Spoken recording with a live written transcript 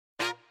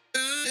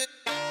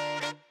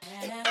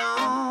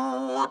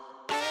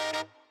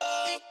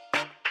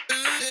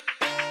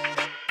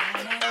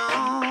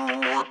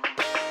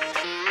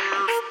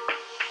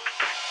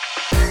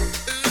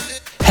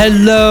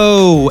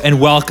Hello,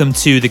 and welcome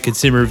to the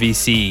Consumer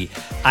VC.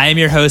 I am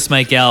your host,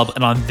 Mike Gelb,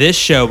 and on this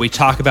show, we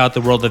talk about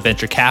the world of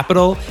venture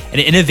capital and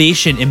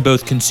innovation in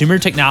both consumer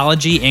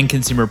technology and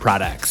consumer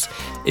products.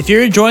 If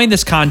you're enjoying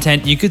this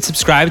content, you could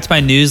subscribe to my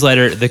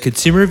newsletter,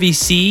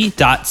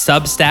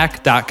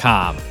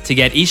 theconsumervc.substack.com, to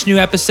get each new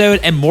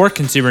episode and more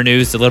consumer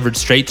news delivered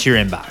straight to your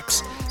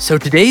inbox. So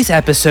today's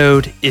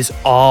episode is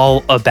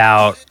all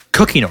about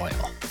cooking oil.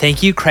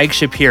 Thank you, Craig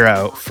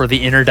Shapiro, for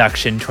the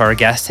introduction to our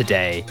guest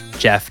today,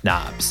 Jeff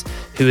Nobbs,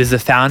 who is the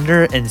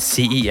founder and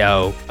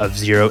CEO of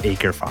Zero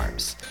Acre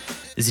Farms.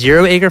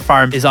 Zero Acre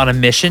Farms is on a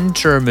mission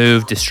to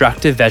remove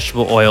destructive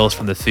vegetable oils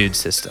from the food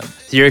system.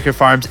 Zero Acre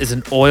Farms is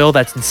an oil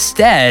that's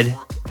instead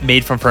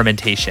made from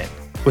fermentation.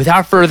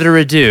 Without further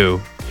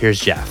ado, here's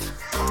Jeff.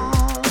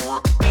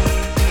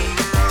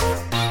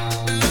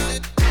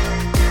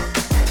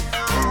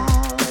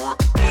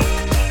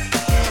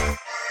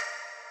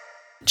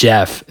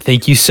 Jeff,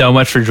 thank you so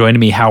much for joining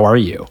me. How are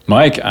you?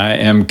 Mike, I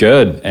am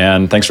good,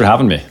 and thanks for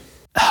having me.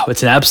 Oh,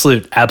 it's an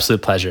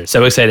absolute pleasure.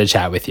 So excited to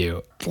chat with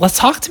you. Let's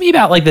talk to me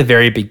about the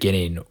very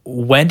beginning.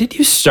 When did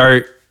you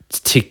start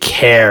to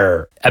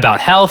care about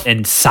health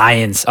and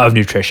science of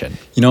nutrition?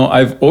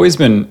 I've always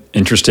been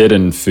interested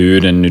in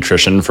food and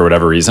nutrition for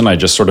whatever reason. I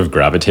just sort of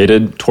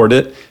gravitated toward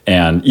it.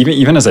 And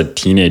even as a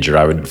teenager,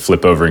 I would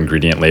flip over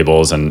ingredient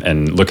labels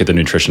and look at the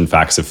nutrition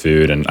facts of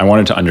food. And I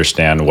wanted to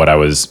understand what I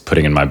was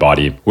putting in my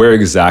body. Where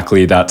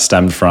exactly that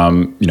stemmed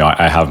from,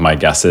 I have my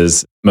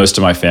guesses. Most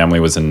of my family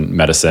was in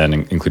medicine,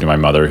 including my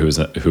mother, who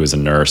was a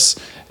nurse.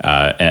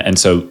 And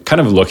so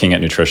kind of looking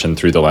at nutrition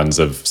through the lens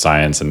of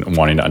science and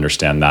wanting to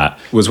understand that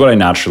was what I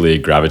naturally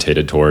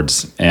gravitated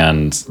towards.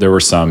 And there were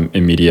some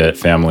immediate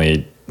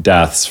family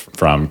deaths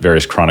from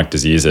various chronic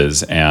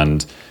diseases.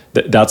 And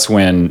that's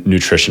when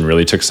nutrition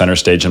really took center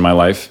stage in my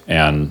life.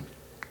 And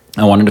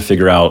I wanted to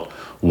figure out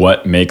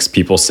what makes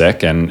people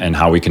sick and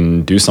how we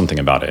can do something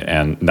about it.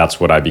 And that's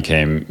what I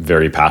became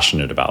very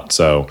passionate about.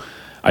 So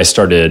I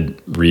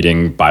started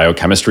reading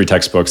biochemistry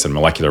textbooks and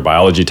molecular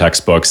biology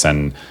textbooks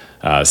and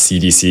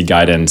CDC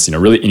guidance,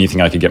 really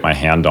anything I could get my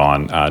hand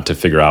on to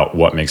figure out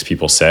what makes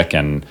people sick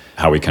and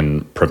how we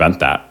can prevent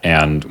that.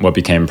 And what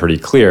became pretty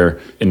clear,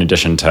 in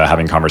addition to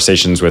having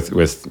conversations with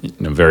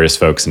various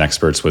folks and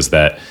experts, was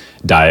that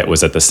diet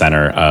was at the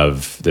center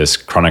of this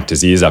chronic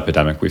disease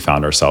epidemic we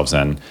found ourselves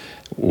in,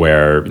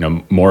 where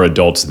more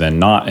adults than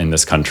not in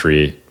this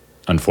country,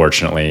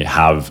 unfortunately,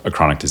 have a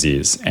chronic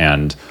disease.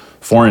 And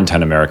 4 in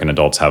 10 American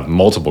adults have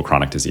multiple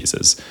chronic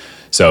diseases.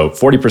 So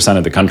 40%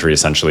 of the country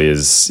essentially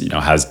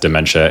has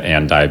dementia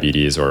and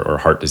diabetes or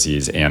heart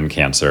disease and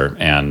cancer.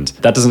 And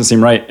that doesn't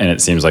seem right. And it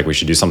seems like we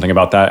should do something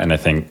about that. And I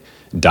think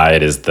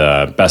diet is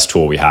the best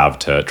tool we have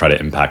to try to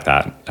impact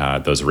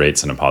those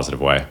rates in a positive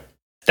way.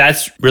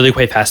 That's really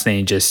quite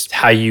fascinating, just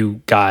how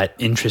you got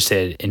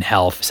interested in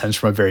health since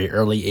from a very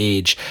early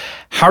age.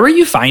 How are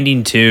you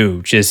finding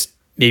too, just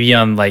maybe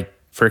on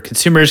for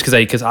consumers,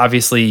 because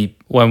obviously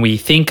when we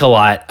think a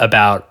lot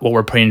about what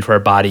we're putting into our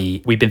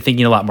body, we've been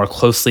thinking a lot more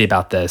closely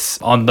about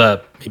this on the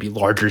maybe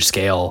larger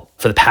scale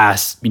for the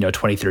past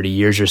 20, 30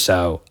 years or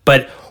so.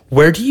 But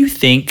where do you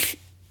think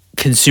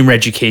consumer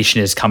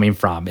education is coming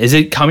from? Is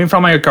it coming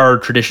from our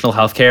traditional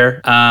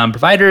healthcare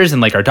providers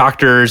and our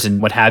doctors and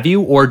what have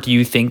you? Or do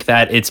you think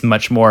that it's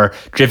much more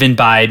driven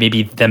by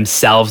maybe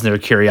themselves and their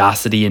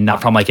curiosity and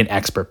not from an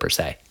expert per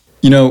se?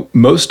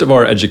 Most of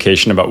our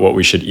education about what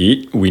we should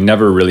eat, we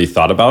never really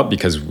thought about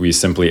because we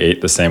simply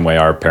ate the same way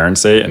our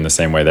parents ate and the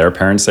same way their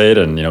parents ate.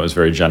 And, it was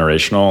very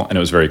generational and it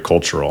was very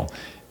cultural.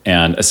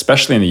 And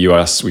especially in the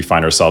US, we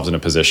find ourselves in a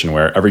position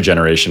where every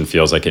generation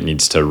feels like it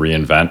needs to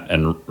reinvent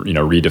and,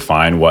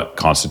 redefine what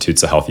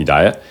constitutes a healthy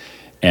diet.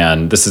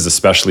 And this has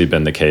especially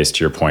been the case,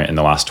 to your point, in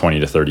the last 20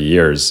 to 30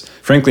 years.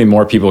 Frankly,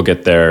 more people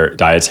get their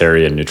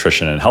dietary and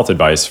nutrition and health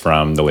advice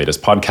from the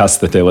latest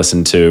podcasts that they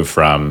listen to,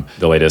 from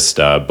the latest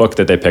book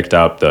that they picked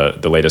up,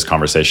 the latest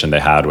conversation they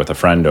had with a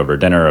friend over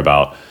dinner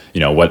about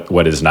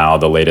what is now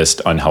the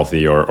latest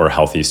unhealthy or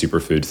healthy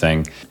superfood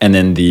thing. And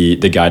then the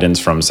guidance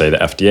from, say, the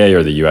FDA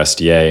or the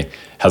USDA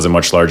has a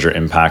much larger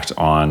impact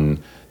on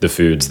the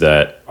foods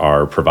that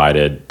are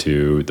provided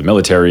to the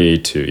military,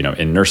 to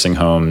in nursing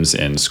homes,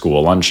 in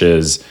school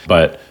lunches,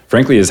 but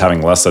frankly is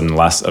having less and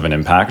less of an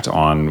impact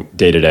on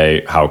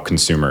day-to-day how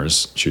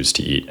consumers choose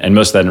to eat. And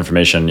most of that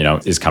information,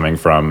 is coming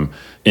from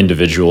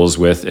individuals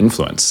with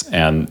influence,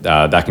 and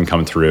that can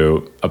come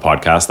through a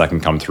podcast, that can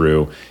come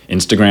through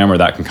Instagram, or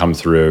that can come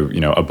through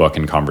a book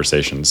and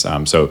conversations.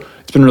 So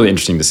it's been really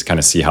interesting to kind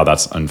of see how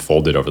that's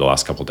unfolded over the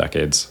last couple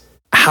decades.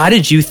 How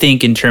did you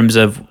think in terms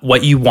of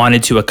what you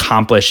wanted to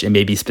accomplish in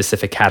maybe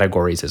specific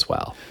categories as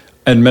well?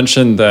 I'd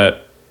mentioned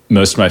that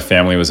most of my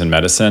family was in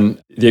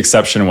medicine. The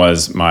exception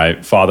was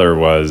my father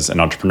was an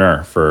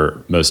entrepreneur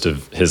for most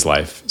of his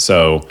life.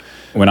 So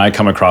when I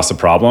come across a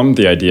problem,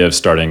 the idea of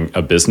starting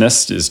a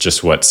business is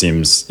just what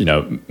seems,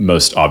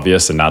 most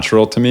obvious and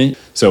natural to me.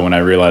 So when I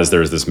realized there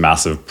was this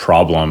massive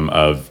problem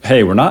of,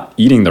 hey, we're not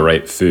eating the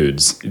right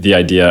foods, the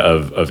idea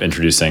of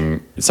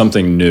introducing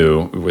something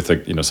new with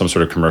some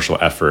sort of commercial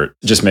effort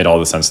just made all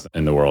the sense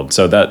in the world.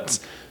 So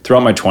that's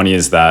throughout my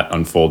 20s, that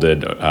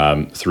unfolded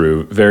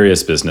through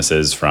various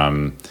businesses,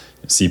 from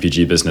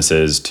CPG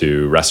businesses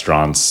to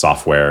restaurants,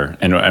 software,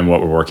 and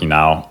what we're working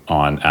now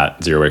on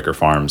at Zero Acre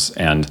Farms.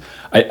 And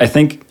I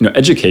think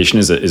education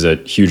is a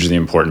hugely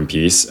important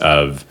piece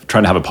of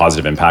trying to have a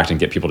positive impact and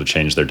get people to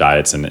change their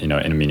diets in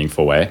a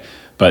meaningful way.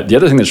 But the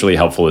other thing that's really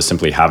helpful is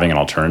simply having an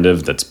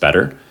alternative that's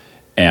better.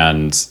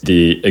 And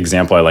the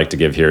example I like to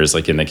give here is,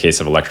 like, in the case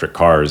of electric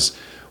cars,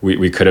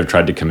 we could have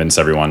tried to convince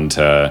everyone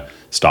to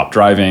stop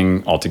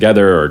driving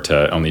altogether or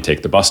to only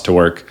take the bus to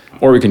work,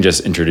 or we can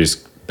just introduce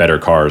better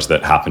cars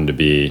that happen to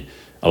be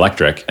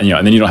electric, and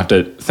then you don't have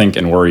to think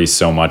and worry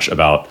so much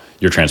about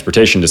your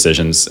transportation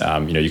decisions.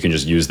 You can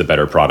just use the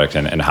better product,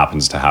 and it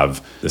happens to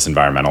have this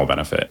environmental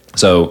benefit.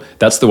 So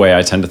that's the way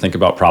I tend to think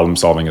about problem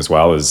solving as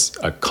well, is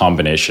a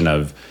combination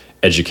of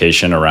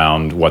education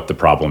around what the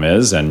problem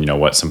is and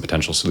what some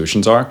potential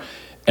solutions are,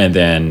 and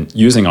then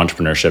using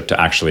entrepreneurship to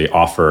actually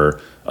offer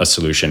a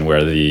solution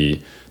where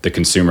the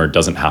consumer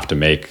doesn't have to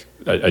make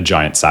a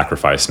giant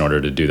sacrifice in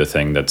order to do the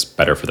thing that's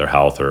better for their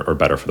health or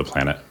better for the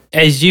planet.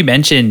 As you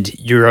mentioned,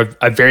 you're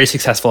a very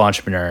successful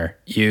entrepreneur.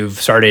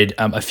 You've started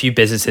a few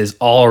businesses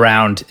all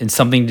around in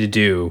something to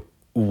do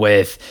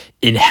with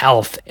in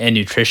health and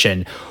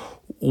nutrition.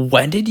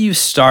 When did you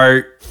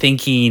start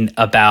thinking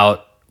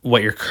about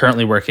what you're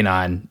currently working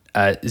on,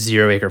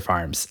 Zero Acre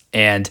Farms,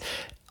 and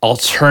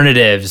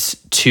alternatives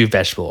to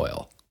vegetable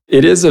oil?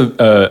 It is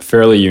a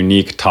fairly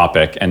unique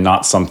topic and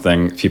not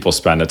something people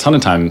spend a ton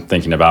of time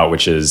thinking about,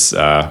 which is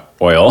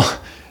oil.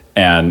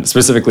 And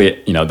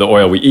specifically, the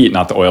oil we eat,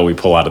 not the oil we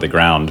pull out of the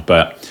ground.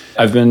 But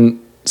I've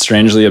been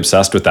strangely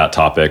obsessed with that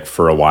topic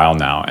for a while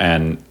now.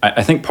 And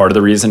I think part of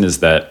the reason is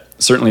that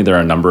certainly there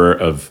are a number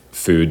of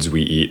foods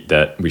we eat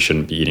that we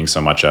shouldn't be eating so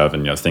much of,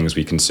 and things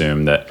we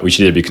consume that we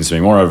should either be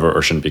consuming more of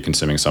or shouldn't be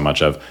consuming so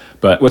much of.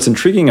 But what's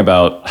intriguing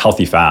about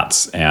healthy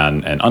fats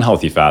and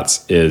unhealthy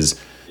fats is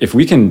if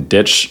we can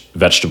ditch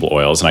vegetable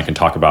oils, and I can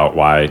talk about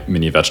why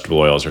many vegetable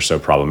oils are so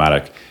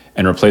problematic,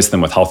 and replace them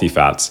with healthy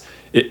fats,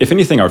 if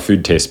anything, our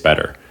food tastes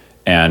better.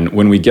 And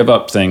when we give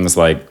up things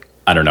like,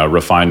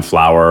 refined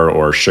flour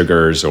or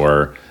sugars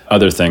or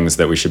other things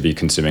that we should be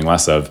consuming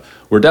less of,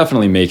 we're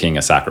definitely making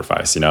a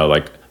sacrifice.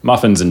 Like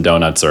muffins and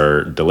donuts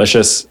are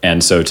delicious.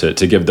 And so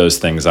to give those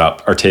things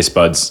up, our taste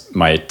buds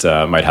might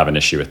have an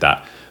issue with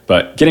that.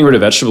 But getting rid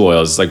of vegetable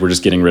oils is like we're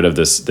just getting rid of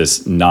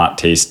this not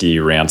tasty,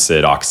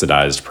 rancid,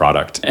 oxidized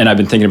product. And I've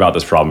been thinking about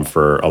this problem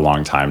for a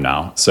long time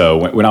now.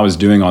 So when I was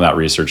doing all that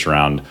research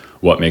around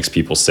what makes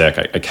people sick,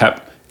 I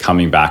kept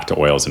coming back to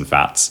oils and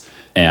fats.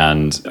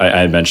 And I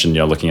had mentioned,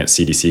 looking at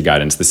CDC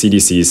guidance. The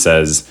CDC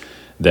says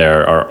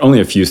there are only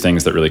a few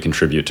things that really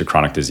contribute to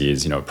chronic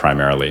disease,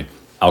 primarily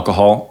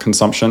alcohol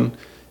consumption,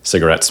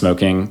 cigarette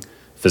smoking,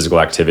 physical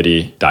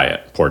activity,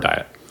 poor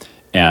diet.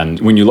 And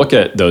when you look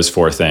at those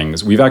four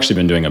things, we've actually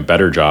been doing a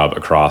better job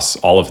across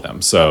all of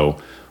them. So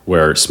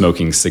we're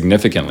smoking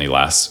significantly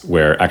less,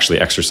 we're actually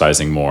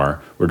exercising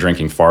more, we're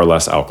drinking far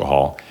less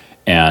alcohol.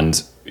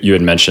 And you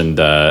had mentioned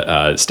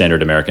the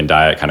standard American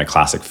diet, kind of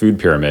classic food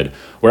pyramid.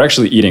 We're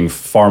actually eating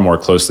far more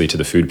closely to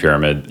the food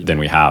pyramid than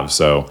we have.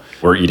 So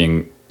we're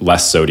eating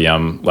less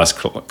sodium, less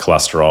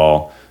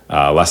cholesterol,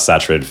 less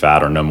saturated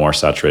fat or no more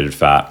saturated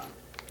fat.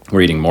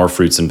 We're eating more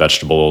fruits and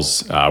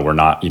vegetables. We're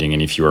not eating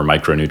any fewer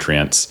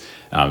micronutrients.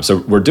 So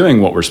we're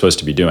doing what we're supposed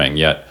to be doing,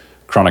 yet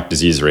chronic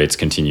disease rates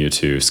continue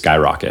to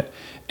skyrocket.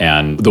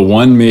 And the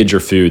one major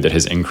food that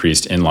has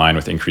increased in line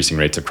with increasing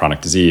rates of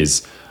chronic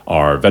disease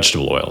are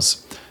vegetable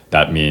oils.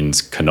 That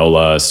means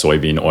canola,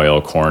 soybean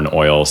oil, corn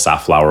oil,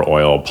 safflower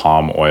oil,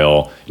 palm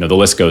oil. The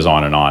list goes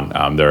on and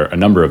on. There are a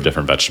number of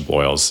different vegetable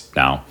oils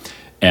now.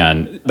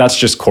 And that's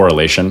just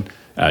correlation.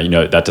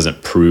 That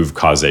doesn't prove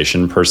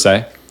causation per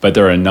se. But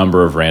there are a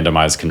number of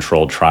randomized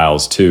controlled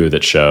trials too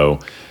that show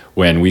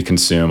when we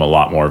consume a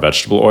lot more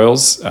vegetable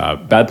oils,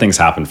 bad things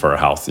happen for our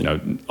health.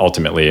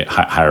 Ultimately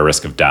higher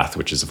risk of death,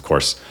 which is of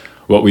course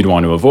what we'd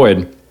want to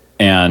avoid.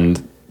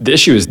 And the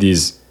issue is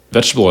these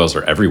vegetable oils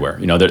are everywhere.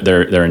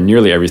 They're in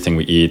nearly everything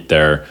we eat.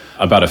 They're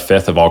about a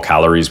fifth of all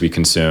calories we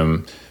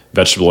consume.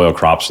 Vegetable oil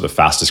crops are the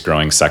fastest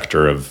growing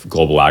sector of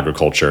global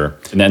agriculture.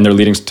 And then they're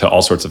leading to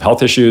all sorts of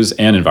health issues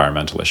and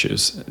environmental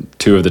issues.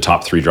 Two of the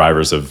top three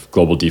drivers of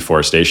global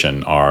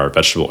deforestation are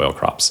vegetable oil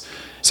crops.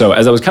 So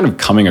as I was kind of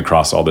coming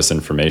across all this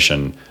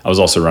information, I was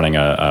also running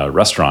a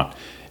restaurant.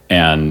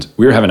 And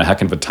we were having a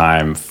heck of a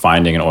time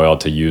finding an oil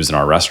to use in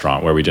our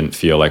restaurant where we didn't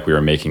feel like we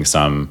were making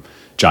some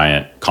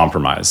giant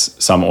compromise.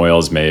 Some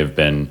oils may have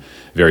been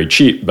very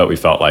cheap, but we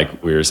felt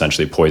like we were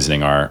essentially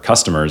poisoning our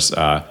customers.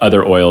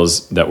 Other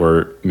oils that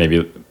were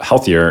maybe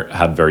healthier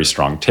had very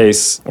strong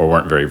tastes or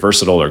weren't very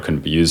versatile or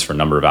couldn't be used for a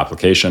number of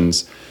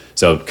applications.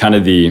 So kind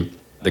of the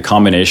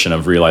combination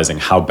of realizing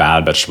how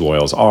bad vegetable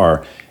oils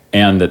are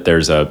and that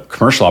there's a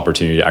commercial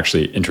opportunity to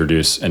actually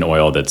introduce an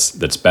oil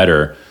that's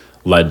better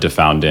led to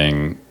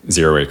founding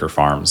Zero Acre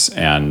Farms.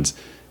 And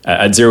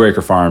at Zero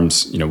Acre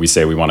Farms, we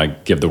say we want to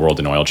give the world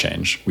an oil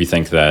change. We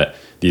think that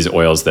these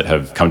oils that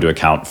have come to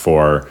account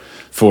for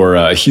for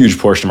a huge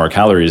portion of our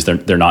calories,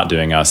 they're not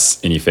doing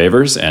us any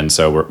favors. And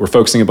so we're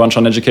focusing a bunch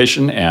on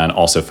education and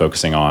also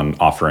focusing on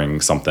offering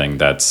something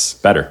that's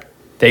better.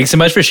 Thanks so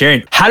much for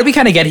sharing. How did we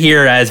kind of get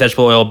here as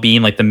vegetable oil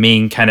being like the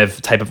main kind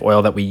of type of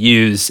oil that we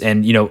use,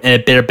 and and a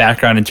bit of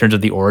background in terms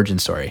of the origin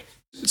story?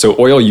 So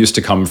oil used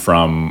to come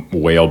from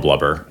whale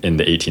blubber in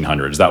the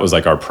 1800s. That was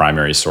like our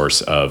primary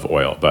source of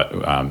oil, but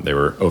they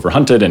were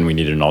overhunted and we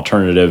needed an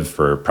alternative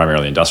for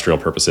primarily industrial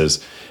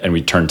purposes. And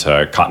we turned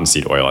to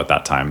cottonseed oil at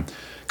that time.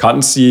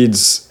 Cotton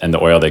seeds and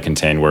the oil they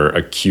contain were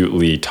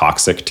acutely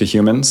toxic to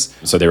humans.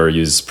 So they were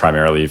used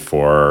primarily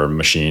for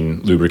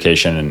machine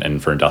lubrication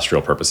and for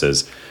industrial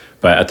purposes.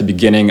 But at the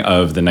beginning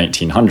of the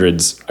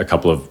 1900s, a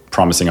couple of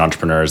promising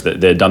entrepreneurs,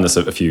 they had done this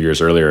a few years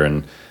earlier,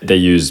 and they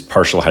used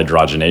partial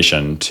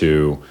hydrogenation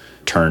to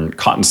turn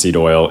cottonseed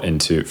oil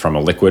from a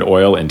liquid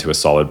oil into a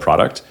solid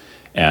product.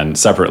 And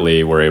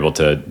separately, were able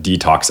to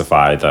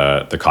detoxify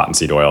the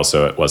cottonseed oil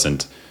so it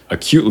wasn't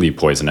acutely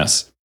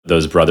poisonous.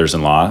 Those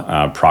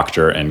brothers-in-law,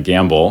 Procter and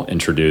Gamble,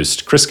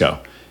 introduced Crisco.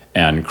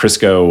 And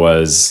Crisco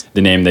was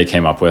the name they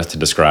came up with to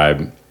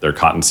describe their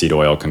cottonseed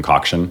oil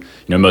concoction.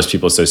 Most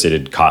people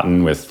associated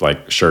cotton with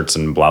like shirts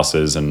and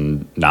blouses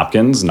and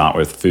napkins, not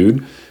with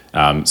food.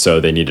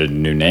 So they needed a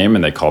new name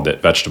and they called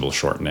it vegetable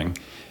shortening.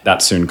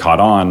 That soon caught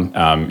on.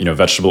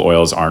 Vegetable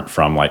oils aren't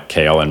from like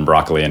kale and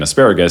broccoli and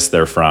asparagus.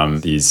 They're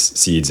from these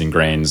seeds and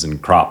grains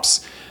and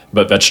crops.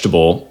 But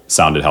vegetable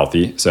sounded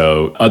healthy.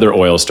 So other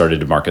oils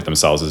started to market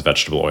themselves as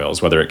vegetable oils,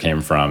 whether it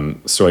came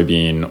from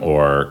soybean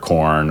or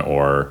corn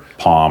or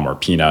palm or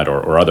peanut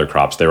or other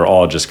crops. They were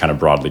all just kind of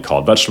broadly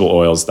called vegetable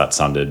oils. That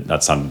sounded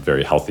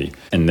very healthy.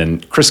 And then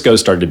Crisco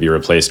started to be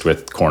replaced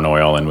with corn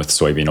oil and with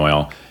soybean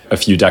oil. A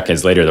few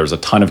decades later, there was a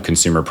ton of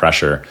consumer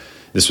pressure.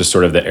 This was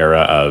sort of the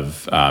era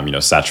of,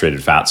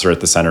 saturated fats are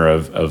at the center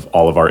of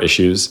all of our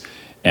issues.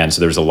 And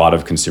so there's a lot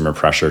of consumer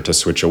pressure to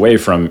switch away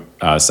from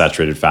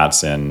saturated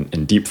fats in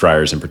deep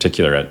fryers in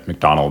particular at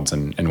McDonald's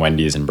and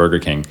Wendy's and Burger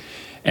King,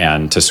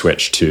 and to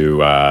switch to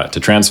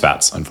trans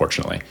fats,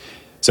 unfortunately.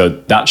 So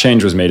that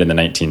change was made in the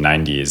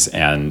 1990s,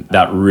 and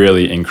that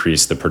really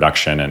increased the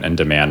production and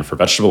demand for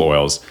vegetable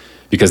oils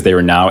because they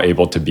were now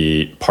able to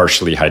be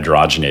partially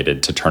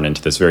hydrogenated to turn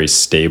into this very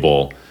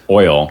stable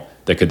oil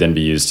that could then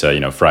be used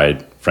to, fry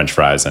French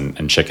fries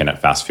and chicken at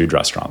fast food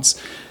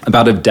restaurants.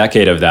 About a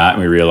decade of that,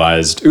 and we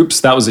realized,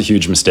 oops, that was a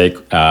huge mistake.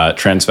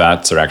 Trans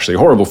fats are actually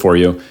horrible for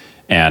you.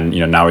 And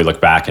now we look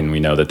back and we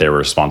know that they were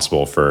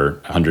responsible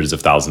for hundreds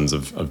of thousands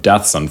of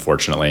deaths,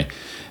 unfortunately.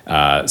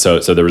 So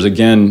there was,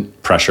 again,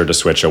 pressure to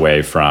switch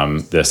away from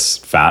this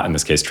fat, in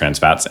this case, trans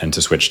fats, and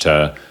to switch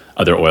to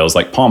other oils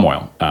like palm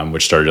oil,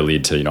 which started to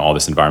lead to all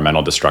this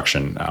environmental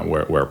destruction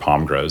where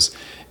palm grows,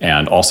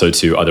 and also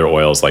to other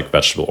oils like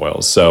vegetable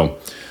oils. So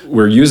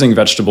we're using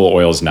vegetable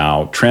oils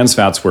now. Trans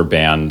fats were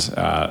banned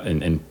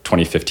in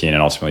 2015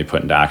 and ultimately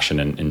put into action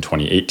in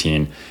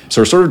 2018.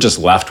 So we're sort of just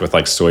left with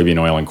like soybean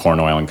oil and corn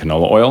oil and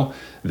canola oil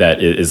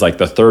that is like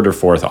the third or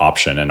fourth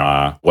option in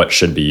what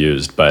should be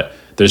used, but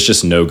there's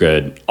just no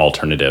good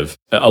alternative.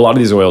 A lot of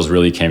these oils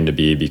really came to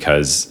be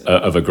because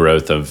of a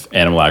growth of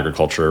animal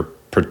agriculture,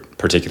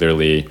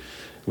 particularly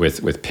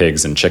with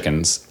pigs and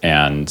chickens,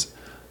 and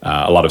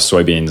a lot of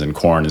soybeans and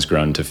corn is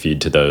grown to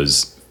feed to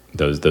those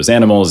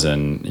animals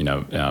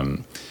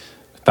and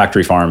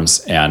factory farms.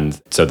 And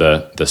so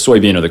the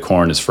soybean or the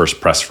corn is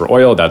first pressed for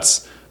oil.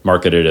 That's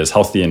marketed as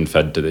healthy and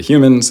fed to the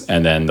humans,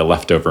 and then the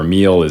leftover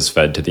meal is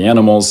fed to the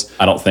animals.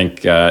 I don't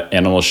think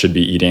animals should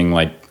be eating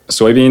like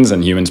soybeans,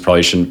 and humans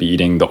probably shouldn't be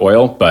eating the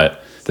oil,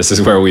 but this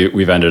is where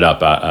we've ended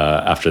up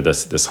after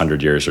this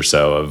 100 years or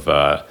so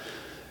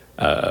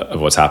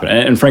of what's happened.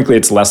 And frankly,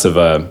 it's less of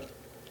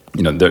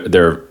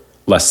there are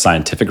less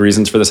scientific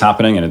reasons for this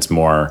happening, and it's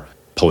more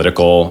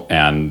political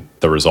and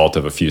the result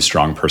of a few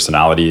strong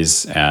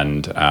personalities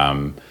and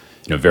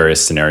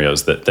various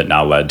scenarios that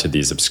now led to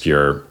these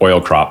obscure oil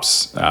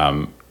crops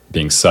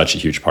being such a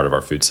huge part of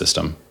our food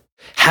system.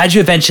 How'd you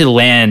eventually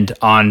land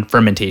on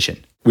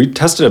fermentation? We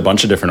tested a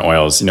bunch of different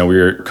oils. We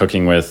were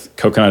cooking with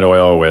coconut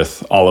oil,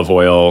 with olive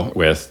oil,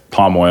 with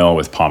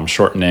palm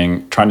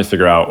shortening, trying to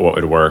figure out what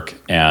would work,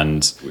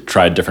 and we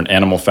tried different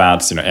animal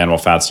fats. Animal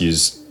fats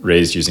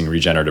raised using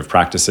regenerative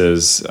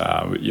practices.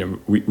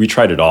 We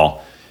tried it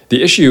all.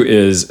 The issue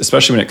is,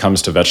 especially when it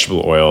comes to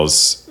vegetable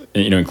oils,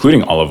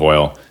 including olive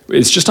oil,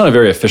 it's just not a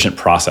very efficient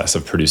process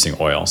of producing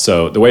oil.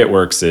 So the way it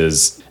works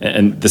is,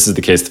 and this is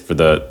the case for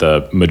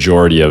the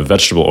majority of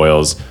vegetable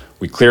oils,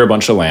 we clear a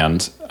bunch of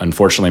land.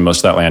 Unfortunately, most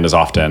of that land is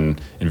often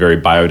in very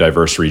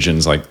biodiverse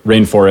regions like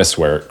rainforests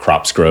where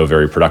crops grow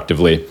very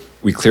productively.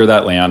 We clear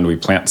that land, we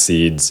plant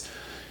seeds,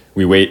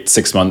 we wait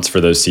 6 months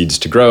for those seeds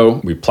to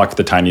grow, we pluck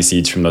the tiny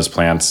seeds from those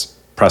plants,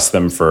 press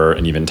them for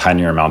an even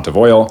tinier amount of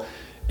oil,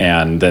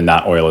 and then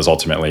that oil is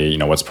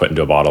ultimately what's put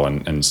into a bottle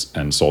and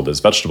sold as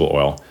vegetable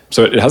oil.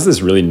 So it has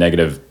this really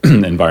negative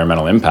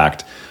environmental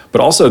impact, but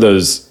also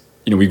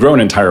we grow an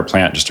entire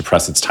plant just to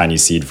press its tiny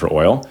seed for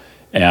oil.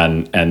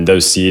 And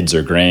those seeds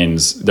or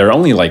grains, they're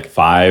only like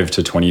 5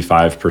 to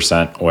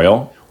 25%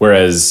 oil.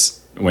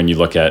 Whereas when you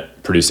look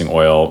at producing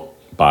oil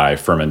by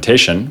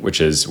fermentation, which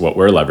is what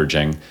we're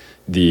leveraging,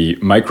 the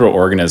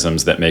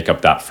microorganisms that make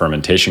up that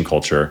fermentation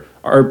culture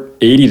are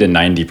 80 to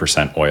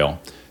 90% oil.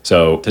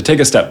 So to take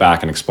a step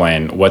back and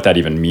explain what that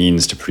even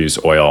means to produce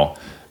oil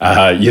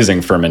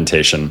using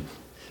fermentation.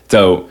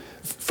 So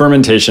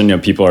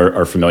fermentation, people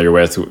are familiar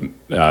with,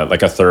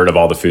 like a third of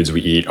all the foods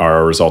we eat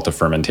are a result of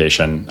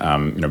fermentation,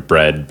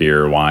 bread,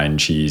 beer, wine,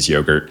 cheese,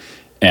 yogurt.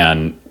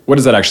 And what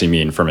does that actually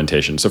mean,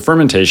 fermentation? So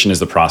fermentation is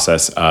the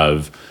process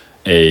of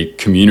a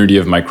community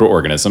of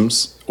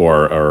microorganisms,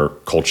 or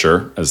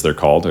culture, as they're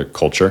called, a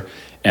culture,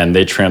 and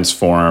they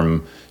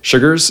transform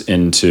sugars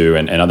into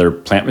and other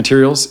plant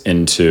materials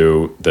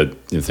into the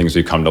things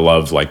we've come to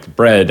love, like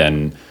bread,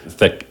 and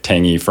thick,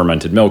 tangy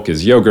fermented milk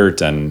is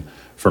yogurt, and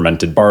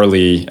fermented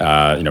barley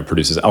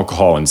produces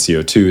alcohol and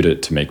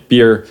CO2 to make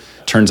beer.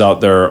 Turns out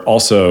there are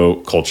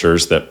also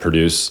cultures that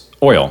produce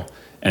oil.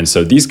 And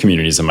so these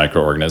communities of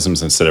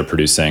microorganisms, instead of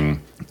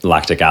producing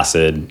lactic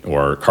acid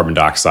or carbon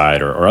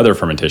dioxide or other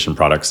fermentation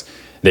products,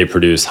 they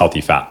produce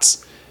healthy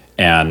fats.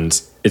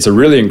 And it's a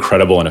really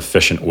incredible and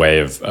efficient way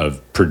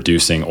of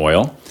producing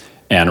oil,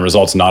 and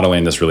results not only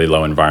in this really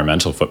low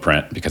environmental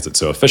footprint because it's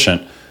so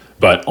efficient,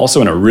 but also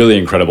in a really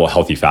incredible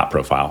healthy fat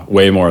profile.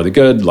 Way more of the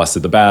good, less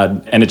of the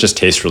bad, and it just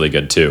tastes really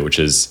good too, which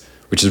is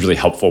really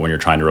helpful when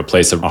you're trying to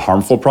replace a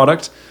harmful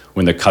product.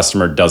 When the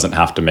customer doesn't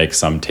have to make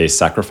some taste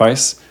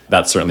sacrifice,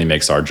 that certainly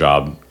makes our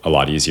job a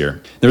lot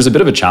easier. There's a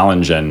bit of a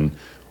challenge in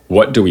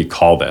what do we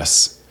call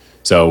this?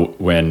 So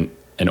when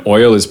an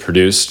oil is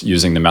produced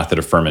using the method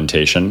of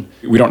fermentation,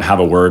 we don't have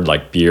a word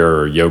like beer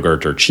or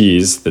yogurt or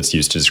cheese that's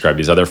used to describe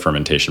these other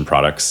fermentation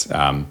products.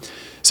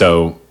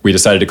 So we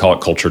decided to call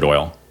it cultured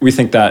oil. We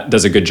think that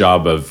does a good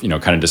job of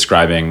kind of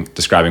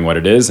describing what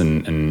it is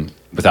and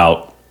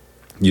without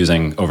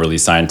using overly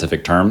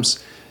scientific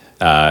terms.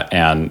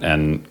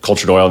 And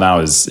cultured oil now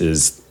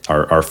is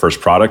our first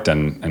product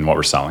and what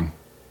we're selling.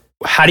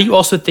 How do you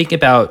also think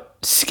about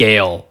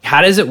scale?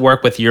 How does it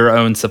work with your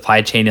own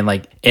supply chain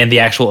and the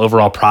actual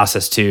overall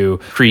process to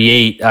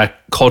create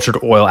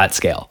cultured oil at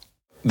scale?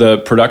 The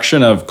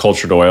production of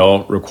cultured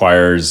oil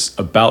requires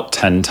about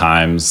 10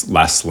 times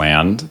less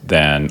land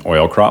than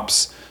oil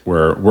crops.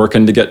 We're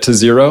working to get to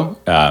zero.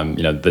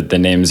 The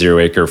name Zero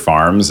Acre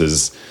Farms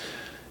is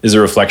a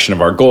reflection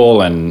of our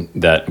goal, and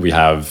that we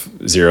have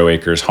 0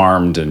 acres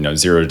harmed and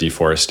zero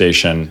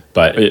deforestation.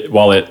 But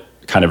while it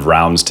kind of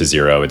rounds to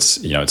zero,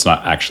 it's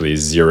not actually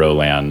zero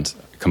land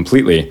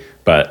completely,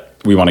 but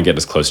we want to get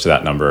as close to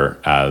that number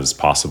as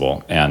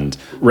possible. And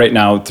right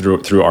now,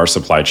 through our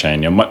supply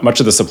chain, much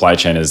of the supply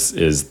chain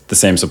is the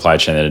same supply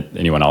chain that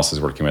anyone else is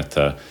working with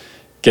to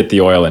get the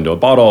oil into a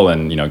bottle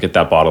and get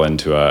that bottle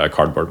into a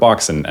cardboard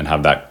box and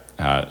have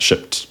that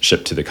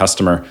shipped to the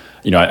customer.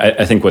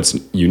 I think what's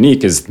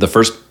unique is the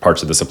first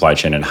parts of the supply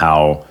chain and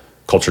how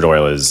cultured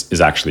oil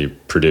is actually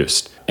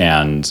produced.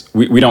 And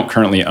we don't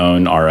currently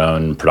own our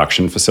own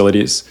production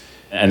facilities.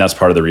 And that's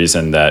part of the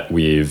reason that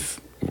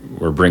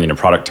we're bringing a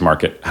product to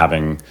market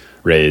having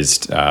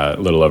raised a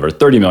little over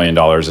 $30 million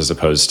as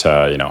opposed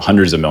to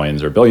hundreds of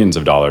millions or billions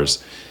of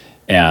dollars.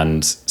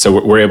 And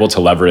so we're able to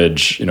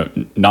leverage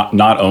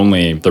not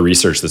only the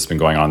research that's been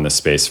going on in this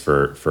space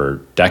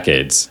for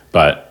decades,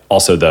 but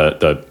also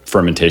the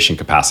fermentation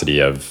capacity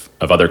of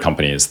other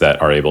companies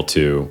that are able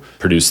to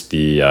produce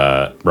the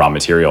raw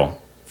material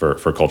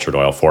for cultured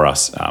oil for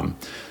us.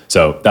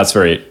 So that's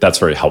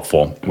very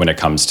helpful when it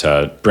comes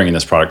to bringing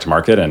this product to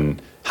market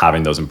and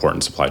having those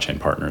important supply chain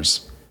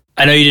partners.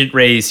 I know you didn't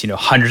raise,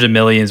 hundreds of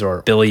millions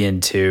or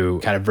billion to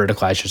kind of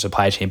verticalize your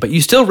supply chain, but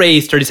you still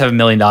raised $37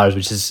 million,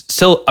 which is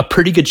still a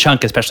pretty good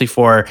chunk, especially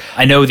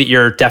I know that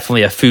you're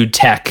definitely a food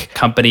tech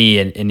company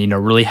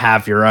and really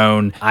have your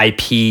own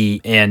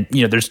IP and,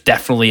 there's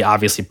definitely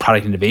obviously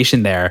product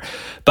innovation there.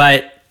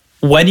 But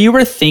when you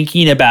were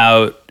thinking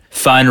about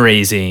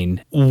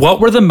fundraising, what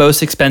were the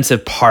most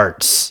expensive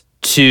parts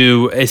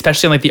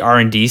especially on the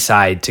R&D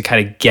side, to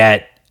kind of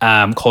get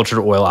cultured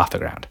oil off the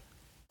ground?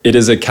 It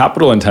is a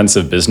capital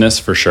intensive business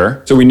for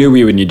sure. So we knew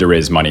we would need to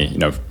raise money,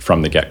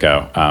 from the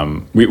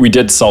get-go. We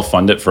did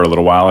self-fund it for a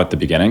little while at the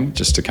beginning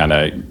just to kind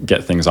of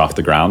get things off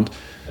the ground.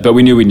 But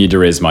we knew we'd need to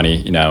raise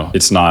money.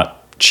 It's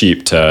not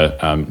cheap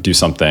to do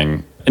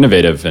something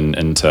innovative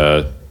and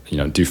to,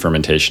 do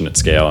fermentation at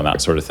scale and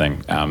that sort of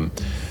thing.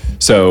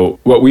 So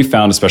what we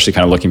found, especially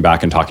kind of looking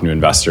back and talking to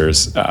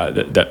investors,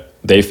 that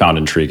they found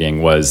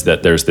intriguing was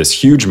that there's this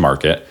huge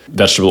market.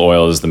 Vegetable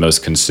oil is the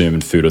most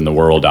consumed food in the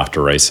world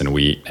after rice and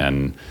wheat.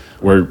 And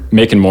we're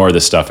making more of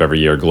this stuff every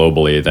year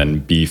globally than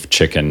beef,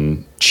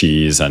 chicken,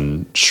 cheese,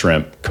 and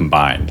shrimp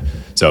combined.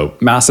 So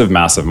massive,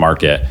 massive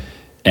market.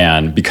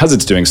 And because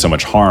it's doing so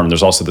much harm,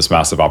 there's also this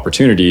massive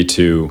opportunity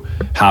to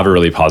have a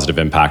really positive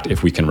impact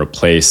if we can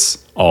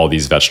replace all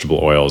these vegetable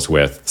oils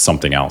with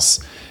something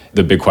else.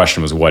 The big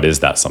question was, what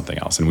is that something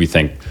else? And we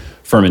think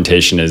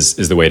fermentation is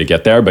the way to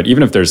get there. But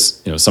even if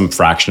there's some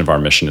fraction of our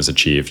mission is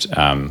achieved,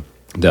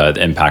 the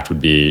impact would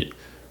be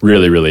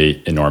really,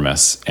 really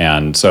enormous.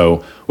 And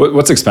so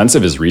what's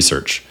expensive is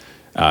research.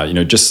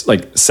 Just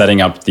like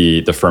setting up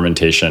the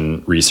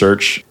fermentation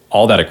research,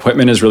 all that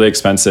equipment is really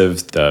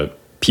expensive. The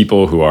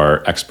people who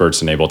are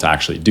experts and able to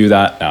actually do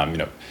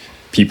that.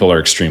 People are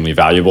extremely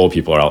valuable.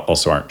 People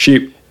also aren't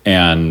cheap.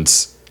 And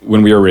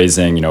when we were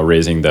raising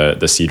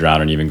the seed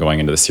round and even going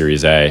into the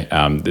Series A,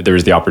 there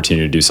was the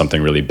opportunity to do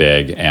something really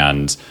big.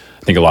 And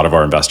I think a lot of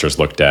our investors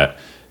looked at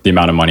the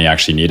amount of money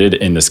actually needed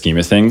in the scheme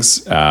of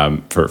things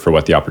for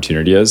what the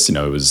opportunity is. It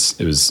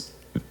was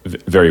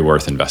very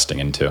worth investing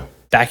into.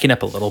 Backing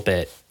up a little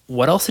bit,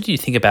 what else did you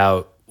think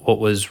about what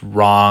was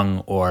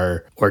wrong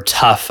or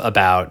tough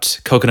about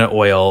coconut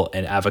oil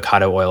and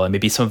avocado oil and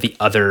maybe some of the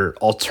other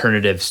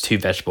alternatives to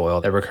vegetable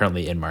oil that were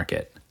currently in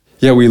market?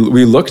 Yeah, we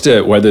looked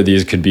at whether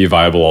these could be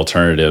viable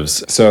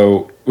alternatives.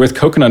 So with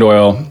coconut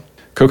oil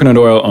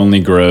only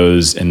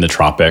grows in the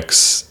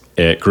tropics.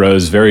 It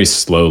grows very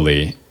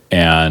slowly,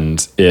 and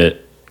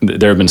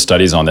there have been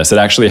studies on this. It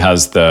actually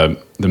has the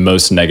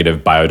most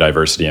negative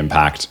biodiversity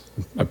impact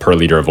per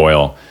liter of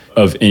oil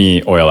of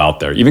any oil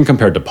out there, even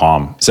compared to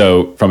palm.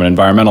 So from an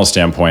environmental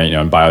standpoint,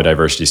 and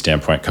biodiversity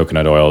standpoint,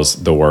 coconut oil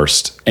is the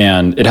worst.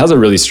 And it has a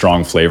really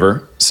strong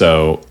flavor.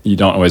 So you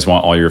don't always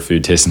want all your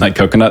food tasting like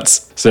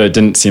coconuts. So it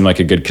didn't seem like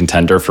a good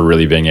contender for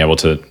really being able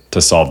to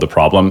solve the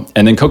problem.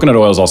 And then coconut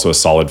oil is also a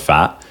solid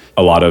fat.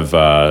 A lot of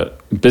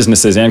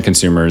businesses and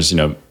consumers,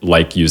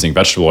 like using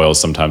vegetable oils,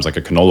 sometimes like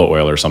a canola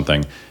oil or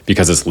something,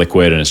 because it's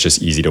liquid and it's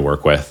just easy to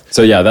work with.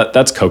 So yeah,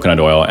 that's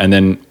coconut oil. And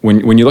then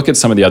when you look at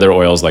some of the other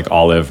oils like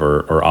olive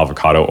or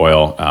avocado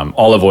oil,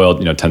 olive oil,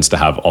 tends to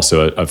have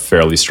also a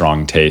fairly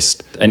strong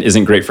taste and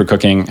isn't great for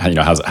cooking.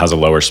 Has a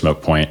lower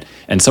smoke point.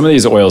 And some of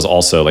these oils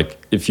also, like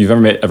if you've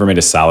ever made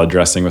a salad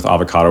dressing with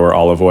avocado or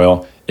olive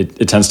oil,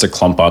 it tends to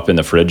clump up in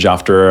the fridge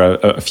after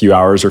a few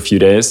hours or a few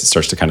days. It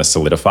starts to kind of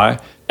solidify.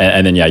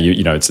 And then,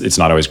 it's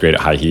not always great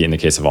at high heat in the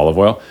case of olive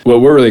oil.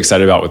 What we're really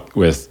excited about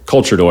with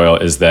cultured oil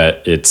is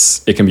that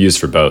it can be used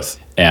for both.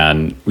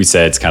 And we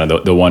say it's kind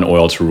of the one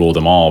oil to rule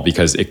them all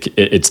because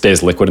it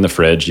stays liquid in the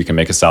fridge. You can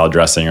make a salad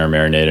dressing or a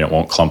marinade and it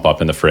won't clump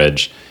up in the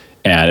fridge.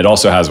 And it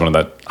also has one of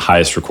the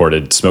highest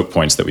recorded smoke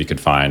points that we could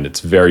find. It's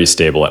very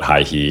stable at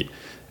high heat.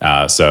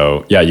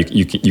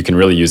 You can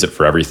really use it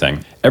for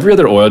everything. Every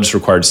other oil just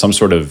required some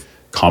sort of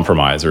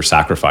compromise or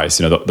sacrifice.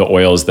 The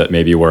oils that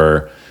maybe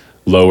were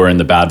lower in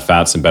the bad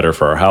fats and better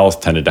for our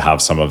health tended to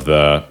have some of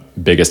the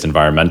biggest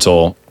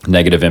environmental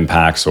negative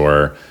impacts,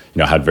 or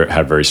had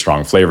very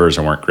strong flavors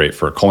and weren't great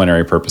for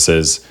culinary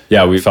purposes.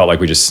 Yeah, we felt like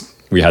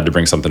we had to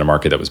bring something to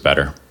market that was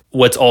better.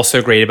 What's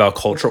also great about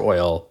culture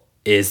oil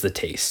is the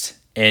taste,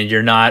 and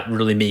you're not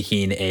really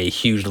making a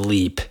huge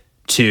leap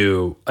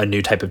to a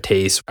new type of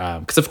taste.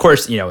 Because of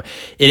course, in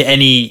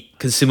any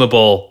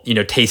consumable,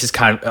 taste is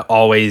kind of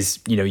always,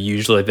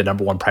 usually the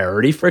number one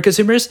priority for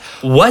consumers.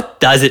 What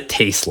does it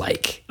taste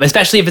like?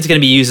 Especially if it's going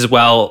to be used as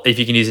well, if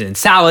you can use it in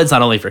salads,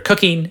 not only for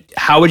cooking.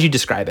 How would you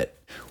describe it?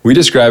 We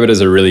describe it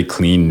as a really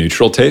clean,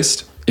 neutral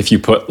taste. If you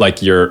put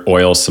like your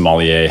oil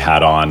sommelier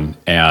hat on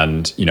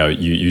and,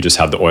 you just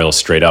have the oil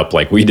straight up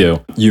like we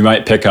do, you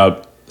might pick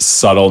up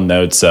subtle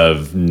notes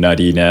of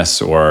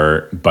nuttiness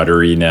or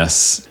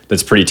butteriness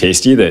that's pretty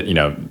tasty that,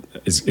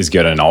 is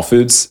good in all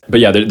foods. But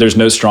yeah, there's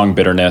no strong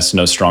bitterness,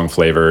 no strong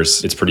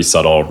flavors. It's pretty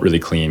subtle, really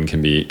clean,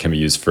 can be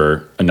used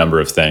for a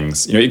number of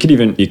things. It could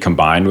even be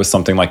combined with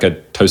something like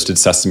a toasted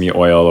sesame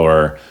oil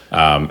or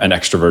an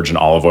extra virgin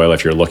olive oil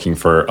if you're looking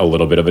for a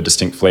little bit of a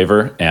distinct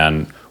flavor.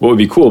 And what would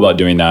be cool about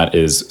doing that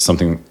is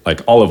something like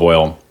olive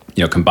oil,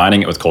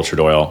 combining it with cultured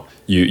oil,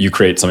 you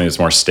create something that's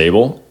more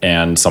stable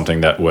and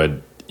something that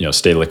would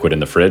stay liquid in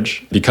the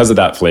fridge. Because of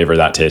that flavor,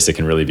 that taste, it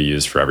can really be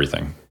used for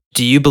everything.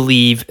 Do you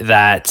believe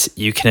that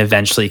you can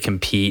eventually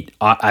compete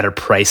at a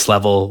price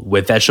level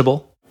with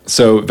vegetable?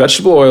 So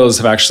vegetable oils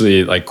have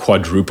actually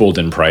quadrupled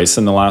in price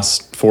in the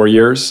last 4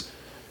 years.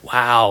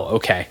 Wow.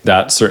 Okay.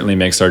 That certainly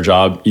makes our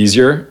job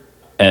easier.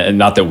 And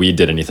not that we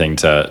did anything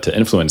to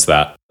influence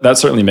that. That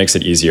certainly makes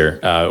it easier.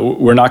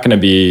 We're not going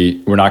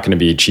to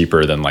be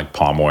cheaper than like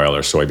palm oil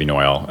or soybean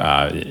oil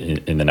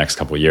in the next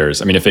couple of years.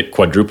 I mean, if it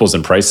quadruples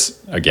in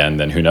price again,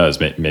 then who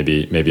knows?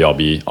 Maybe I'll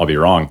be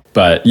wrong.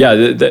 But yeah,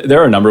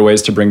 there are a number of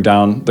ways to bring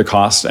down the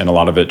cost, and a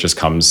lot of it just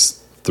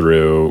comes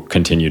through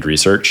continued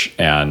research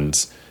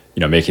and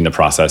making the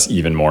process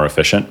even more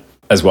efficient,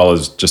 as well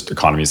as just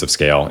economies of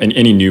scale. And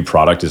any new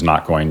product is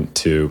not going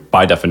to,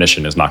 by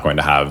definition,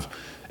 have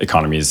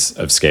economies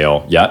of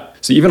scale yet.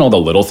 So even all the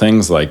little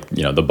things like,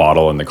 the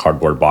bottle and the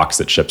cardboard box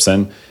that ships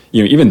in,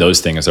 even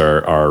those things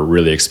are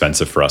really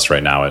expensive for us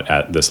right now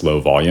at this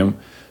low volume.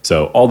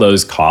 So all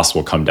those costs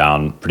will come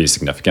down pretty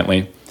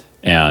significantly.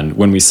 And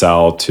when we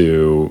sell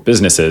to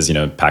businesses,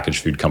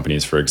 packaged food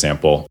companies, for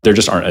example, there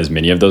just aren't as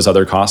many of those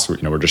other costs.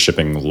 We're just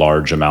shipping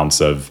large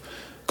amounts of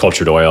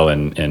cultured oil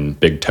in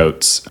big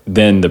totes.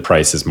 Then the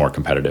price is more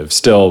competitive.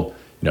 Still,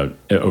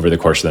 over the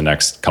course of the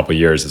next couple of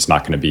years, it's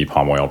not going to be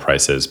palm oil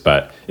prices,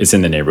 but it's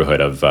in the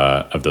neighborhood of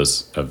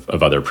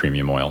other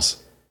premium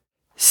oils.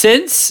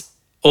 Since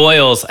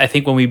oils, I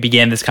think when we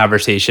began this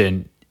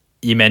conversation,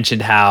 you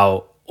mentioned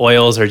how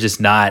oils are just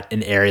not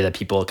an area that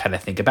people kind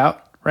of think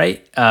about,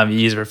 right? You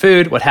use it for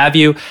food, what have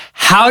you.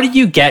 How do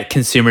you get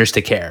consumers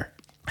to care?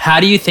 How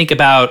do you think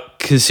about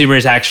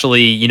consumers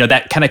actually,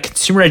 that kind of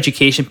consumer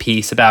education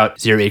piece about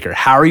Zero Acre?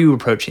 How are you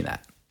approaching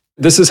that?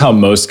 This is how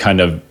most kind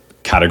of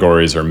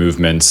categories or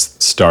movements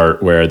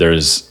start, where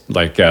there's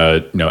like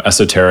a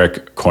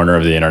esoteric corner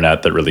of the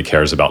internet that really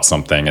cares about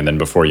something, and then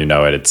before you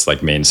know it, it's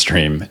like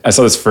mainstream. I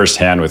saw this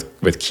firsthand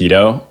with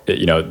keto.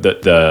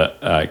 The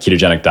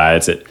ketogenic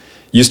diets. It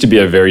used to be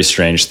a very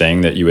strange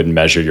thing that you would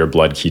measure your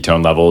blood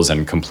ketone levels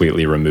and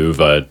completely remove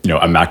a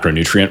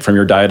macronutrient from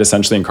your diet,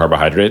 essentially, in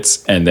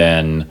carbohydrates, and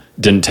then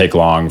didn't take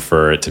long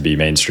for it to be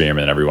mainstream,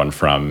 and everyone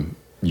from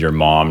your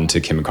mom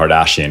to Kim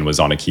Kardashian was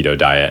on a keto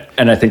diet.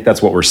 And I think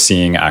that's what we're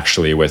seeing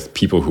actually with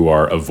people who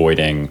are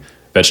avoiding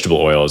vegetable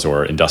oils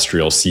or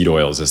industrial seed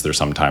oils, as they're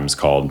sometimes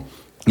called.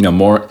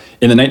 More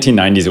in the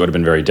 1990s, it would have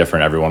been very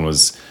different. Everyone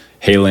was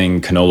hailing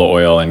canola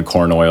oil and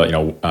corn oil,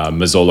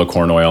 Mazola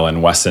corn oil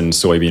and Wesson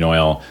soybean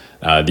oil.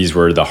 These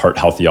were the heart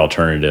healthy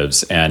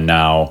alternatives. And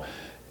now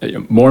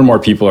more and more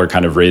people are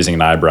kind of raising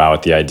an eyebrow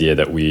at the idea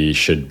that we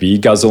should be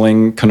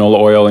guzzling canola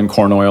oil and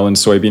corn oil and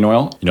soybean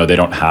oil. They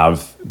don't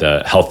have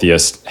the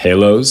healthiest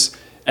halos.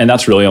 And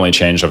that's really only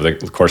changed over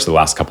the course of the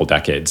last couple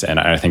decades. And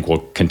I think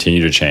will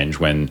continue to change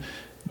when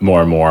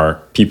more and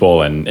more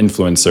people and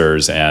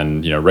influencers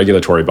and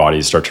regulatory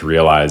bodies start to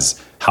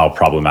realize how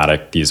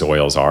problematic these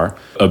oils are.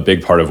 A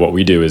big part of what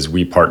we do is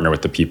we partner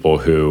with the people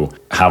who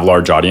have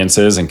large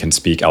audiences and can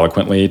speak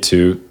eloquently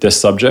to this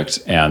subject.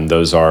 And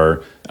those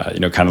are,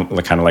 kind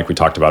of like we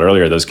talked about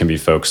earlier, those can be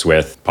folks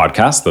with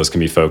podcasts, those can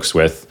be folks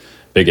with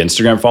big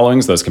Instagram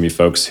followings, those can be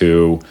folks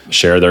who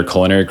share their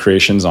culinary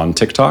creations on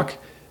TikTok.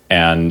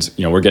 And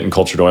we're getting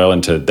cultured oil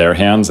into their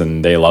hands,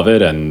 and they love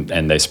it,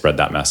 and they spread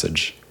that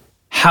message.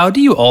 How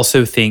do you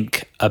also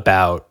think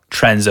about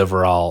trends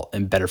overall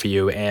and better for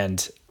you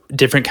and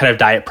different kind of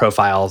diet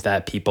profiles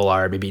that people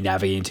are maybe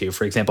navigating to?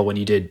 For example, when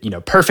you did,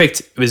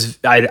 Perfect, it was,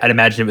 I'd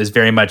imagine it was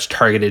very much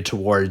targeted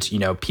towards,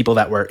 people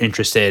that were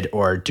interested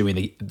or doing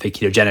the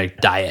ketogenic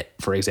diet,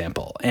 for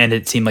example. And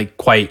it seemed like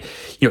quite,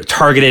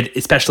 targeted,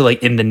 especially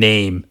like in the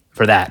name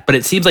for that. But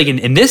it seems like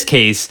in this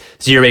case,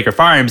 Zero Acre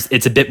Farms,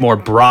 it's a bit more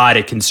broad.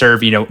 It can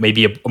serve,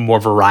 maybe a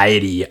more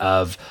variety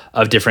of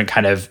different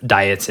kind of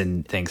diets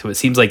and things. So it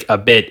seems like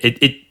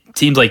it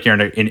seems like you're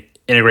in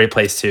a great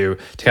place to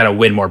kind of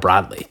win more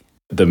broadly.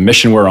 The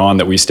mission we're on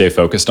that we stay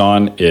focused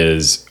on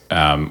is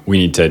we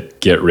need to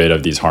get rid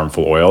of these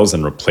harmful oils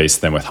and replace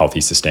them with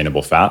healthy,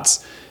 sustainable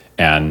fats.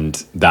 And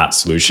that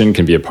solution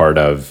can be a part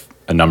of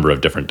a number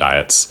of different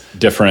diets.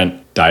 Different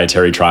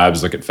dietary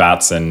tribes look at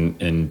fats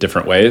in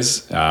different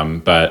ways.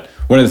 But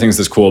one of the things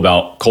that's cool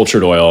about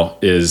cultured oil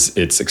is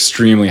it's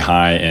extremely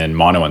high in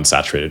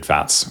monounsaturated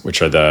fats,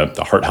 which are the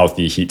heart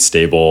healthy, heat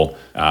stable.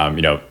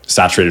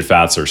 Saturated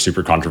fats are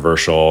super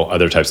controversial.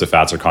 Other types of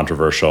fats are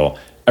controversial.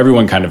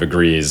 Everyone kind of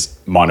agrees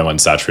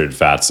monounsaturated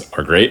fats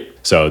are great.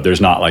 So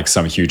there's not like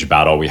some huge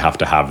battle we have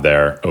to have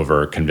there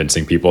over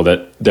convincing people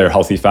that they're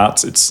healthy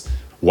fats. It's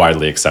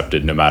widely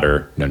accepted no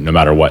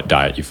matter what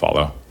diet you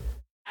follow.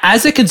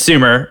 As a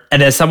consumer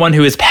and as someone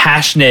who is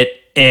passionate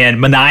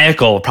and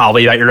maniacal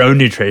probably about your own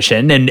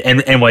nutrition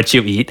and what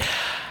you eat,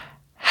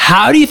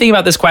 how do you think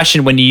about this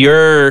question when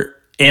you're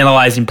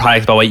analyzing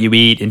products about what you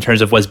eat in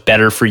terms of what's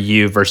better for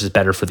you versus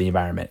better for the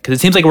environment? Because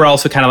it seems like we're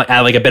also kind of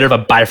at like a bit of a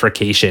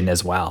bifurcation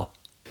as well.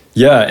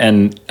 Yeah,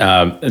 and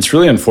it's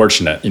really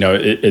unfortunate.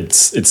 It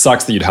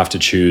sucks that you'd have to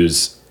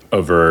choose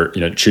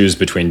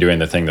between doing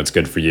the thing that's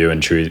good for you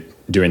and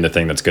doing the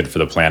thing that's good for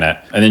the planet.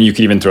 And then you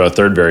could even throw a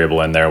third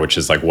variable in there, which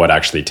is like what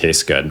actually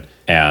tastes good.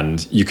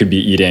 And you could be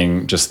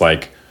eating just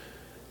like,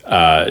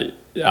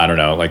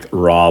 like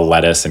raw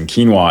lettuce and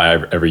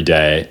quinoa every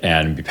day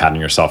and be patting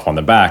yourself on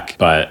the back.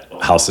 But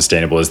how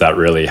sustainable is that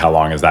really? How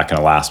long is that going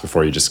to last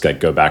before you just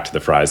go back to the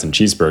fries and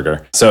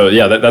cheeseburger? So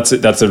yeah,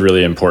 that's a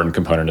really important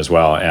component as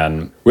well.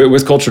 And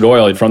with cultured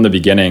oil, from the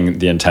beginning,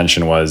 the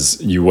intention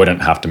was you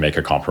wouldn't have to make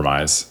a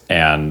compromise.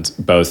 And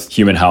both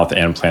human health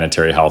and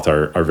planetary health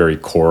are very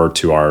core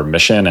to our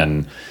mission.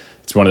 And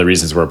it's one of the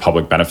reasons we're a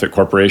public benefit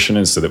corporation,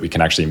 is so that we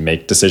can actually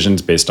make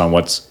decisions based on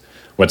what's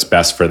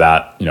best for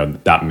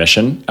that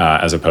mission,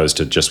 as opposed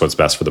to just what's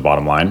best for the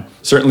bottom line.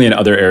 Certainly in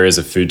other areas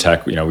of food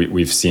tech,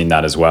 we've seen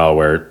that as well,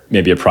 where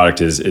maybe a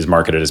product is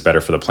marketed as better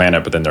for the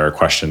planet, but then there are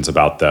questions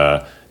about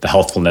the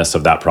healthfulness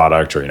of that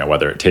product, or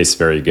whether it tastes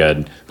very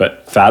good.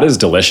 But fat is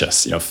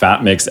delicious.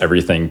 Fat makes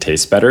everything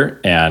taste better,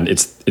 and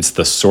it's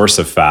the source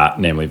of fat,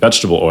 namely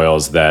vegetable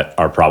oils, that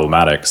are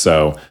problematic.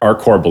 So our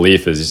core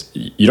belief is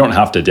you don't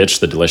have to ditch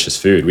the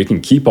delicious food. We can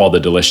keep all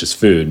the delicious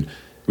food.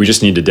 We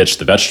just need to ditch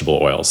the vegetable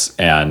oils,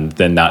 and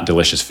then that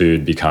delicious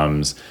food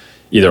becomes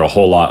either a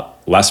whole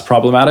lot less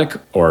problematic,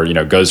 or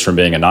goes from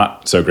being a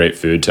not so great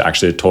food to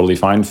actually a totally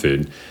fine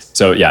food.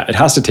 So yeah, it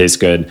has to taste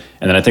good.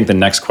 And then I think the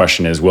next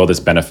question is, will this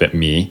benefit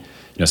me?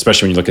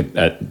 Especially when you look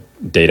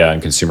at data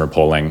and consumer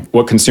polling,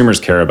 what consumers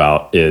care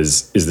about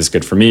is this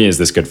good for me? Is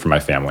this good for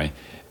my family?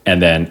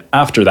 And then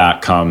after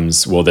that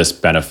comes, will this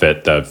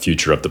benefit the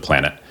future of the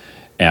planet?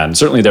 And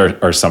certainly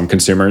there are some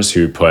consumers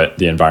who put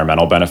the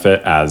environmental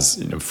benefit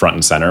as front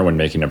and center when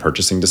making a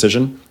purchasing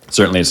decision.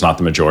 Certainly, it's not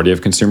the majority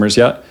of consumers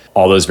yet.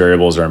 All those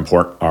variables are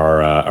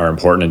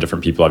important, and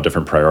different people have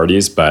different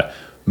priorities. But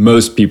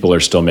most people are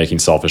still making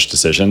selfish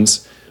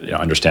decisions.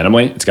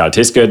 Understandably, it's got to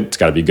taste good. It's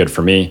got to be good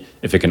for me.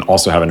 If it can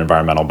also have an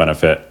environmental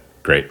benefit,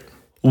 great.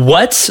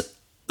 What's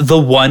the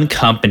one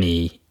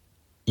company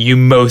you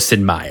most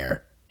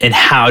admire, and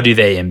how do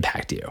they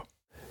impact you?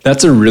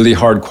 That's a really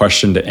hard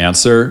question to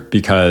answer,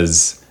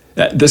 because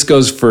this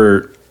goes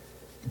for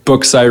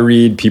books I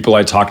read, people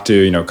I talk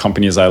to,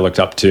 companies I looked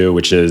up to,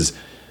 which is,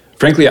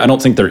 frankly, I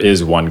don't think there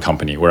is one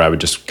company where I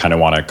would just kind of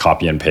want to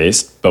copy and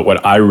paste. But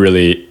what I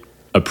really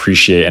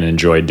appreciate and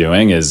enjoy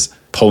doing is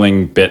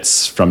pulling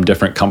bits from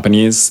different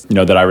companies,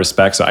 that I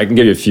respect. So I can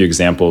give you a few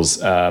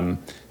examples.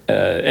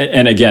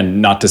 And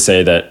again, not to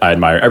say that I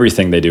admire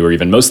everything they do or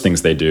even most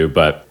things they do,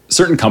 but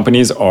certain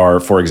companies are,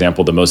 for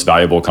example, the most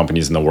valuable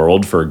companies in the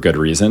world for a good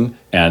reason.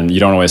 And you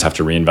don't always have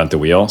to reinvent the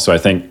wheel. So I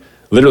think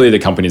literally the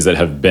companies that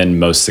have been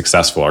most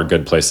successful are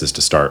good places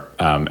to start.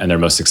 And they're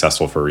most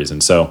successful for a reason.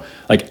 So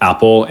like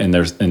Apple in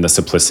the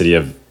simplicity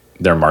of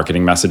their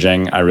marketing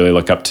messaging, I really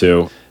look up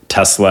to.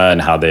 Tesla and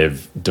how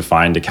they've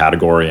defined a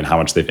category and how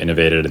much they've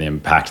innovated and the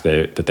impact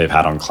that they've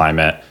had on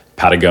climate.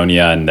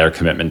 Patagonia and their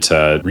commitment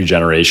to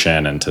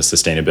regeneration and to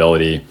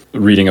sustainability.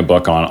 Reading a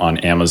book on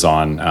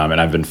Amazon,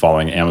 and I've been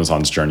following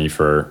Amazon's journey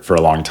for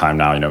a long time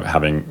now,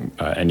 having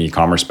an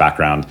e-commerce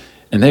background.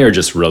 And they are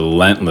just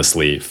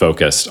relentlessly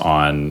focused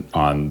on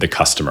the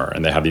customer.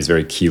 And they have these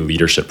very key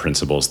leadership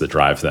principles that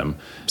drive them.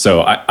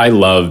 So I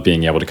love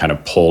being able to kind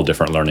of pull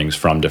different learnings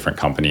from different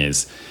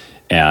companies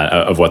and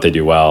of what they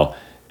do well.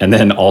 And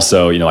then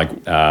also,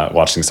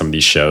 watching some of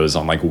these shows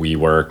on like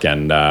WeWork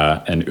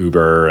and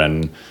Uber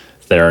and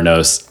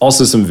Theranos,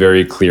 also some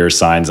very clear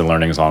signs and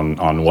learnings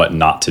on what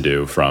not to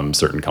do from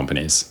certain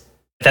companies.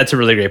 That's a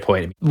really great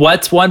point.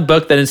 What's one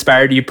book that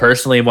inspired you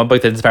personally and one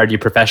book that inspired you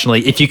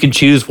professionally? If you can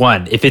choose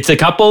one. If it's a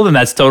couple, then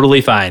that's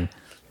totally fine.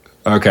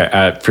 Okay,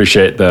 I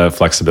appreciate the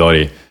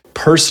flexibility.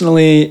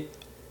 Personally,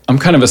 I'm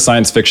kind of a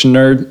science fiction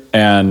nerd,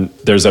 and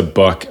there's a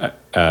book,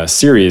 a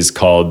series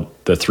called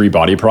The Three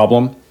Body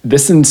Problem.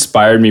 This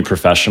inspired me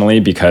professionally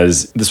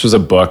because this was a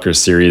book or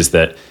series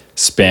that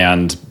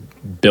spanned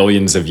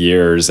billions of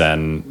years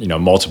and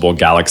multiple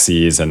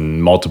galaxies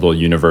and multiple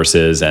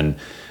universes, and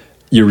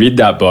you read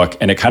that book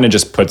and it kind of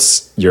just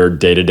puts your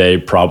day-to-day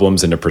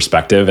problems into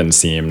perspective and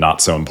seem not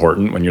so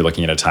important when you're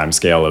looking at a time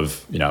scale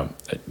of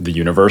the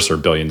universe or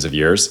billions of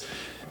years.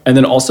 And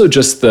then also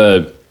just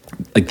the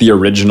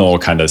original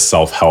kind of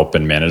self-help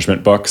and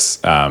management books.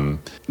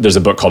 There's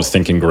a book called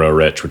Think and Grow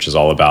Rich, which is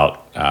all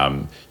about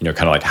kind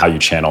of like how you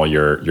channel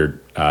your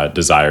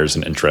desires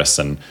and interests,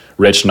 and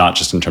rich not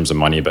just in terms of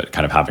money, but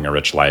kind of having a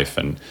rich life.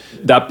 And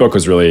that book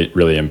was really,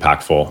 really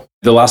impactful.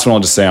 The last one I'll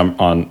just say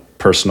on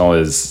personal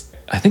is,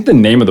 I think the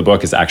name of the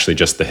book is actually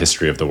just The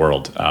History of the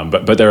World.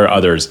 But there are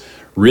others.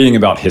 Reading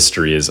about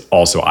history is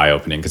also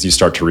eye-opening because you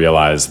start to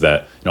realize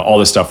that all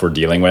the stuff we're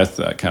dealing with,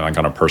 kind of like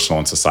on a personal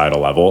and societal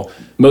level,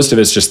 most of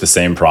it's just the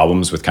same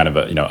problems with kind of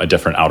a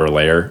different outer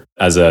layer.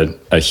 As a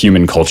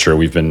human culture,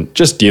 we've been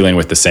just dealing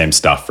with the same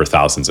stuff for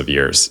thousands of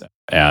years.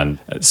 And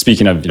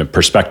speaking of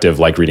perspective,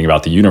 like reading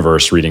about the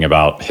universe, reading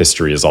about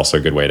history is also a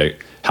good way to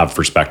have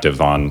perspective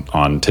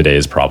on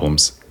today's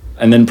problems.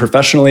 And then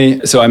professionally,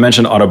 so I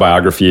mentioned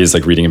autobiographies,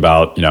 like reading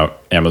about,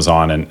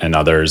 Amazon and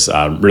others.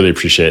 Really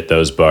appreciate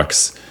those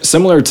books.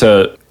 Similar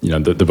to,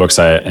 the books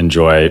I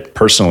enjoy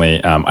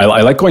personally,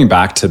 I like going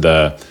back to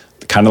the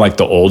kind of like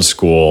the old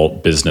school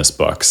business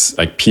books,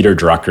 like Peter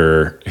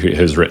Drucker, who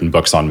has written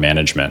books on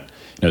management.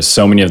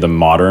 So many of the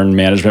modern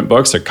management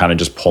books are kind of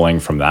just pulling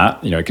from that.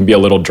 It can be a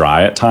little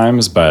dry at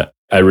times, but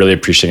I really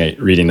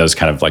appreciate reading those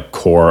kind of like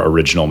core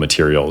original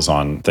materials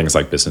on things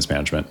like business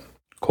management.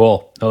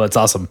 Cool. Oh, that's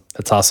awesome.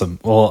 That's awesome.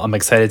 Well, I'm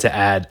excited to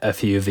add a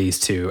few of these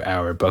to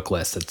our book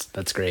list.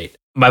 That's great.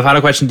 My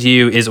final question to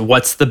you is,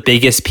 what's the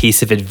biggest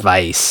piece of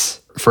advice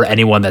for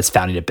anyone that's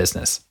founding a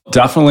business?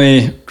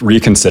 Definitely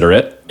reconsider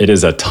it. It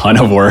is a ton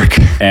of work,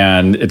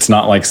 and it's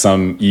not like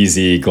some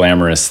easy,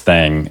 glamorous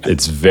thing.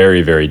 It's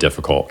very, very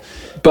difficult.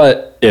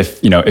 But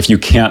if you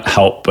can't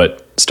help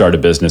but start a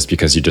business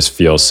because you just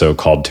feel so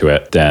called to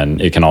it,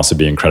 then it can also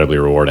be incredibly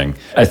rewarding.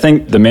 I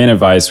think the main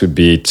advice would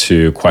be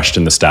to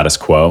question the status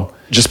quo.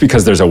 Just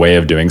because there's a way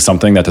of doing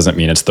something, that doesn't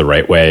mean it's the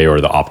right way or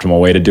the optimal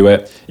way to do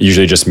it. It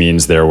usually just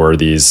means there were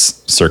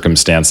these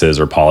circumstances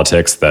or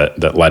politics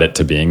that led it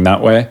to being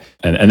that way.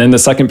 And then the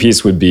second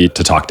piece would be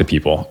to talk to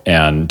people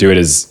and do it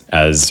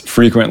as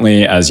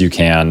frequently as you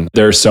can.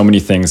 There are so many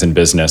things in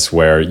business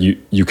where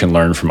you can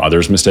learn from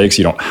others' mistakes.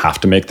 You don't have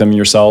to make them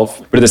yourself.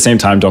 But at the same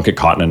time, don't get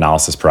caught in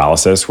analysis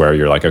paralysis where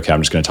you're like, okay, I'm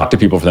just going to talk to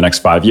people for the next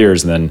 5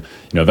 years and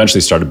then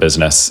eventually start a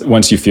business.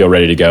 Once you feel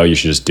ready to go, you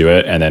should just do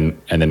it. And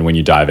then when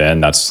you dive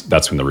in, that's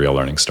when the real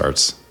learning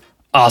starts.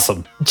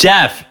 Awesome.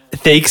 Jeff,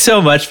 thanks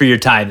so much for your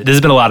time. This has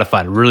been a lot of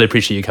fun. Really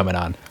appreciate you coming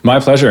on. My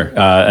pleasure.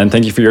 And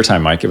thank you for your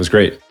time, Mike. It was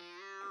great.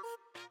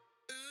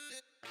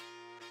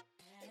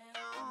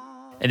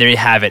 And there you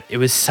have it. It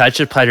was such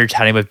a pleasure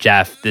chatting with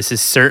Jeff. This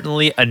is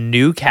certainly a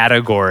new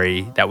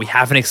category that we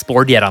haven't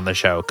explored yet on the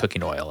show,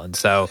 cooking oil. And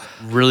so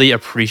really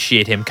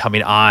appreciate him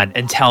coming on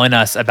and telling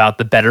us about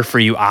the better for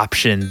you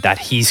option that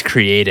he's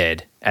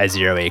created at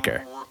Zero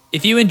Acre.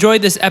 If you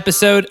enjoyed this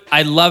episode,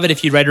 I'd love it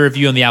if you'd write a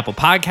review on the Apple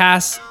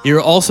Podcasts.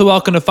 You're also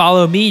welcome to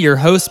follow me, your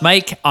host,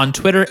 Mike, on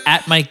Twitter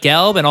at Mike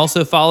Gelb, and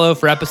also follow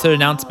for episode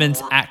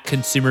announcements at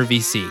Consumer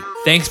VC.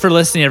 Thanks for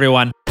listening,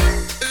 everyone.